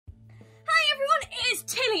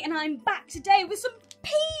Riley and I'm back today with some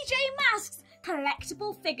PJ Masks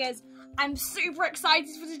collectible figures. I'm super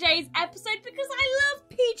excited for today's episode because I love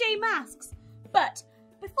PJ Masks. But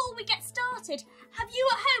before we get started, have you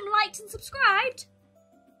at home liked and subscribed?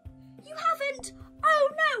 You haven't? Oh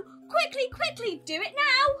no, quickly, do it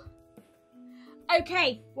now.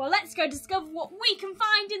 Okay, well let's go discover what we can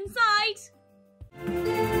find inside.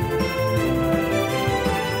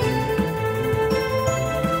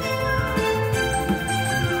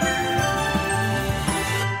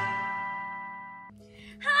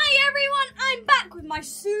 I'm back with my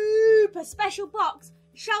super special box.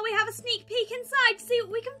 Shall we have a sneak peek inside to see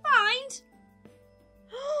what we can find?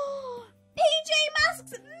 PJ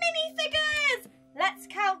Masks minifigures! Let's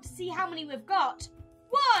count to see how many we've got.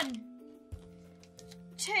 1,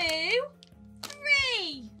 2,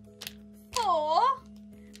 3, 4,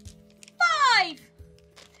 5,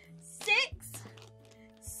 6,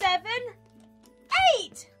 7,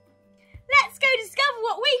 8. Let's go discover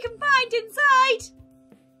what we can find inside.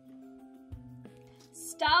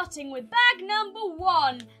 Starting with bag number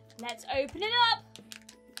 1. Let's open it up.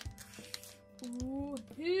 Ooh,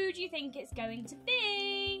 who do you think it's going to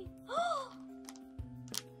be?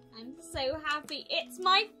 I'm so happy. It's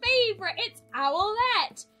my favourite. It's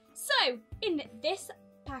Owlette. So, in this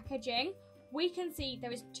packaging, we can see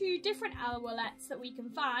there is 2 different Owlettes that we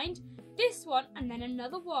can find. This one and then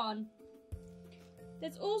another one.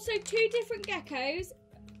 There's also 2 different geckos,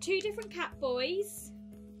 2 different cat boys,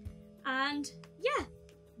 and yeah,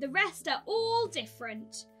 the rest are all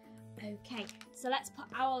different. Okay, so let's put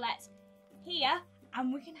Owlette here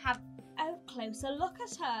and we can have a closer look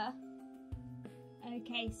at her.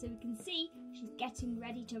 Okay, so we can see she's getting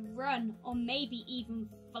ready to run or maybe even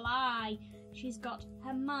fly. She's got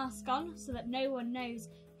her mask on so that no one knows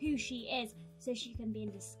who she is, so she can be in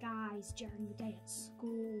disguise during the day at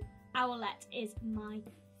school. Owlette is my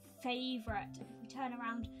favourite. If we turn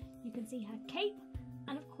around, you can see her cape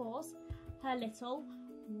and of course her little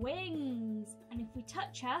wings, and if we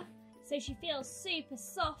touch her so she feels super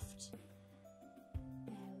soft,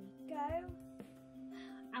 there we go,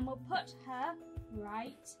 and we'll put her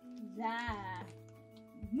right there.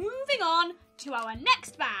 Moving on to our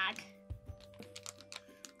next bag.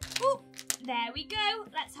 Oh, there we go.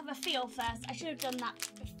 Let's have a feel first. I should have done that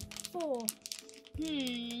before.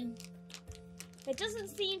 There doesn't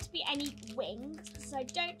seem to be any wings, so I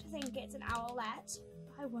don't think it's an Owlette.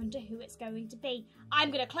 I wonder who it's going to be.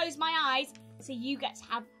 I'm going to close my eyes so you get to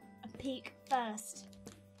have a peek first.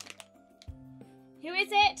 Who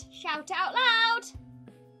is it? Shout it out loud.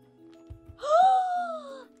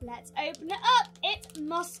 Let's open it up. It's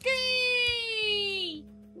Musky.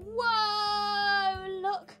 Whoa,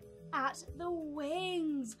 look at the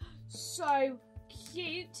wings. So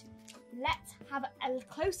cute. Let's have a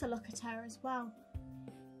closer look at her as well.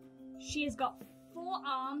 She has got 4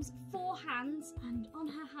 arms, 4 hands, and on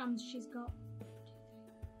her hands she's got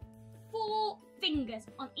 4 fingers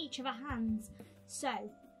on each of her hands.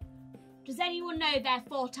 So, does anyone know their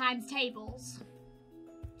 4 times tables?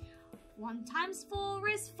 1 times 4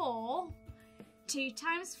 is 4, 2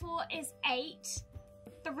 times 4 is 8,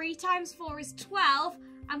 3 times 4 is 12,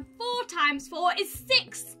 and 4 times 4 is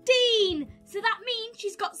 16. So that means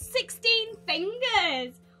she's got 16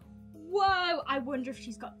 fingers. Whoa, I wonder if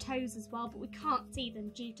she's got toes as well, but we can't see them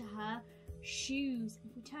due to her shoes.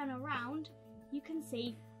 If we turn around, you can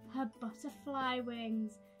see her butterfly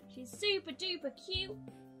wings. She's super duper cute.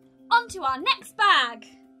 On to our next bag.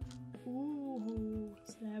 Ooh,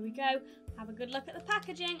 so there we go. Have a good look at the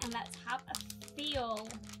packaging and let's have a feel.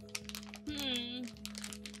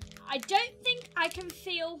 I don't think I can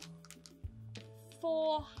feel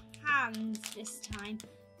 4 hands this time.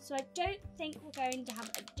 So I don't think we're going to have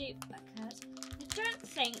a duplicate. I don't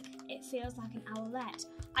think it feels like an Owlette.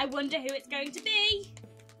 I wonder who it's going to be.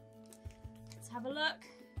 Let's have a look.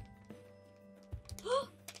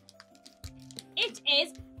 It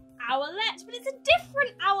is Owlette, but it's a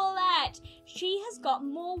different Owlette. She has got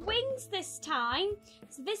more wings this time.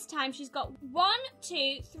 So this time she's got 1,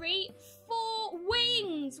 2, 3, 4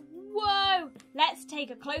 wings. Whoa! Let's take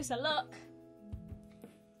a closer look.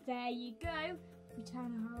 There you go. We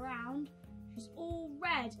turn her around, she's all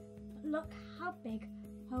red, but look how big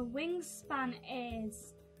her wingspan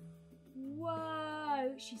is.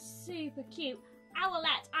 Whoa, she's super cute.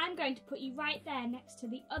 Owlette, I'm going to put you right there next to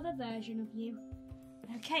the other version of you.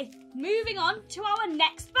 Okay, moving on to our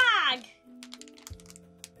next bag.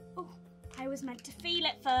 Oh, I was meant to feel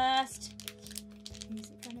it first. Who's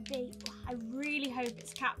it going to be? Oh, I really hope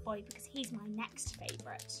it's Catboy because he's my next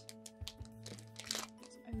favourite.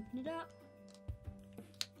 Let's open it up.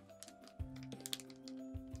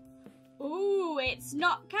 Ooh, it's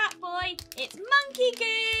not Catboy, it's Monkey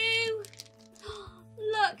Goo.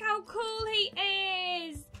 Look how cool he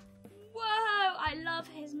is. Whoa, I love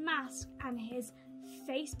his mask and his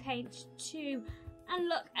face paint too. And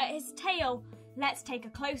look at his tail. Let's take a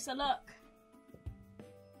closer look.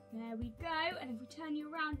 There we go. And if we turn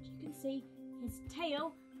you around, you can see his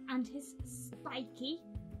tail and his spiky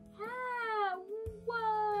hair.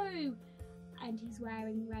 Whoa! And he's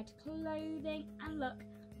wearing red clothing. And look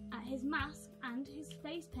at his mask and his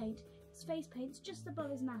face paint. His face paint's just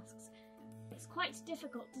above his masks. It's quite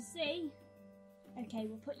difficult to see. Okay,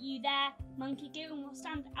 we'll put you there, Monkey Goo, and we'll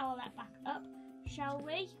stand Owlette back up, shall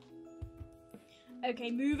we?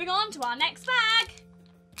 Okay, moving on to our next bag.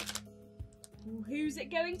 Well, who's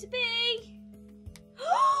it going to be?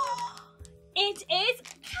 It is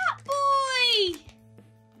Catboy!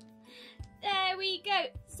 There we go.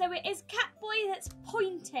 So it is Catboy that's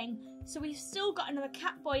pointing. So we've still got another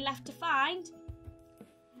Catboy left to find.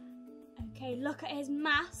 Okay, look at his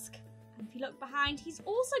mask. And if you look behind, he's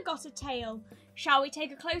also got a tail. Shall we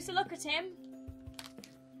take a closer look at him?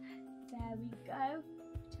 There we go.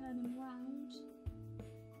 Turn him round.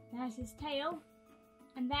 There's his tail.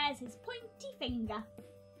 And there's his pointy finger.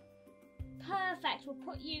 Perfect. We'll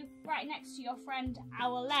put you right next to your friend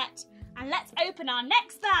Owlette. And let's open our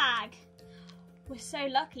next bag. We're so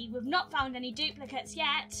lucky. We've not found any duplicates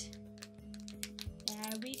yet.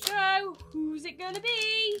 There we go. Who's it going to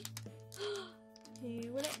be?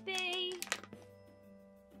 Who will it be?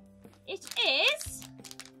 It is...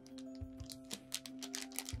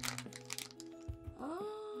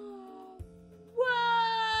 Oh,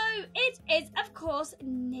 whoa! It is, of course,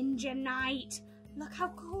 Ninja Knight. Look how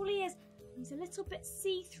cool he is. He's a little bit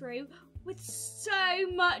see-through with so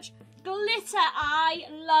much glitter. I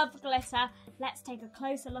love glitter. Let's take a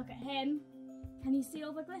closer look at him. Can you see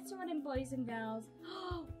all the glitter on him, boys and girls?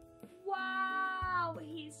 Oh, wow!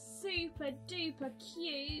 He's super duper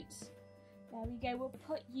cute. There we go. We'll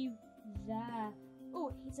put you there.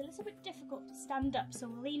 Oh, he's a little bit difficult to stand up, so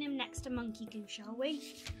we'll lean him next to Monkey Goo, shall we?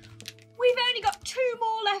 We've only got 2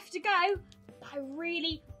 more left to go. But I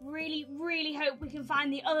really, really, really hope we can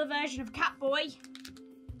find the other version of Catboy.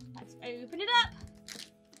 Let's open it up.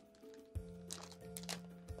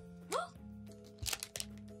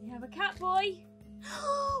 We have a Catboy.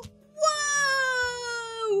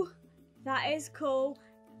 Whoa! That is cool.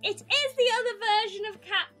 It is the other version of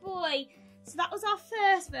Catboy. So that was our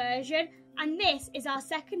first version, and this is our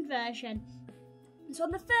second version. So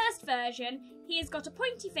on the first version, he has got a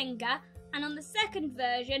pointy finger, and on the second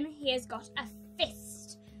version, he has got a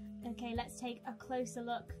fist. Okay, let's take a closer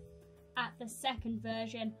look at the second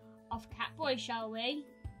version of Catboy, shall we?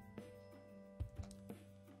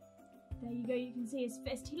 There you go, you can see his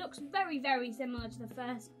fist. He looks very, very similar to the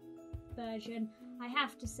first version, I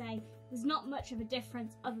have to say. There's not much of a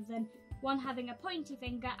difference other than one having a pointy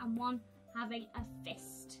finger and one having a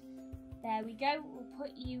fist. There we go, we'll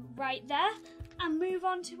put you right there and move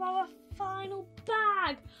on to our final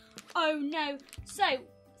bag. Oh no, so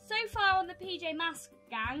far on the PJ Masks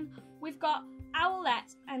gang, we've got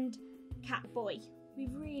Owlette and Catboy. We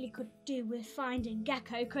really could do with finding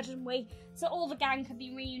Gecko, couldn't we? So all the gang could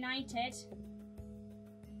be reunited.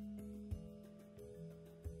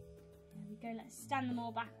 There we go, let's stand them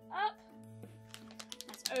all back up.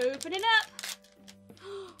 Let's open it up.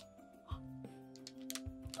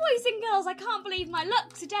 Boys and girls, I can't believe my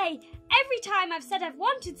luck today. Every time I've said I've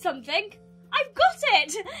wanted something, I've got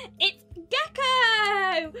it. It's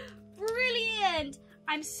Gecko. Brilliant.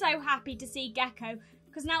 I'm so happy to see Gecko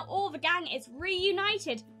because now all the gang is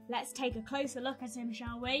reunited. Let's take a closer look at him,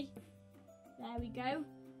 shall we? There we go.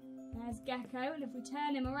 There's Gecko, and if we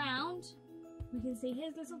turn him around, we can see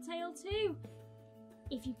his little tail too.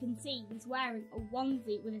 If you can see, he's wearing a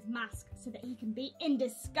onesie with his mask so that he can be in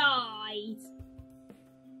disguise.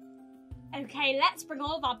 Okay, let's bring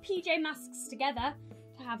all of our PJ Masks together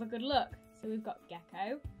to have a good look. So we've got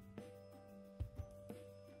Gecko,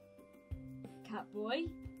 Catboy,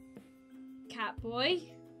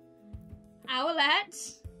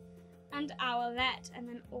 Owlette, and Owlette, and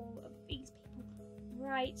then all of these people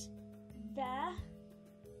right there.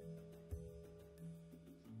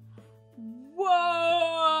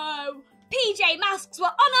 Whoa! PJ Masks were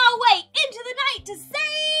on our way into the night to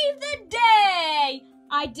save the day!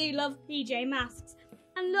 I do love PJ Masks.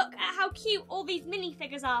 And look at how cute all these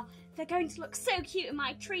minifigures are. They're going to look so cute in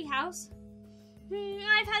my treehouse.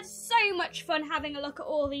 I've had so much fun having a look at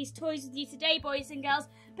all these toys with you today, boys and girls,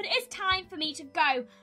 but it is time for me to go.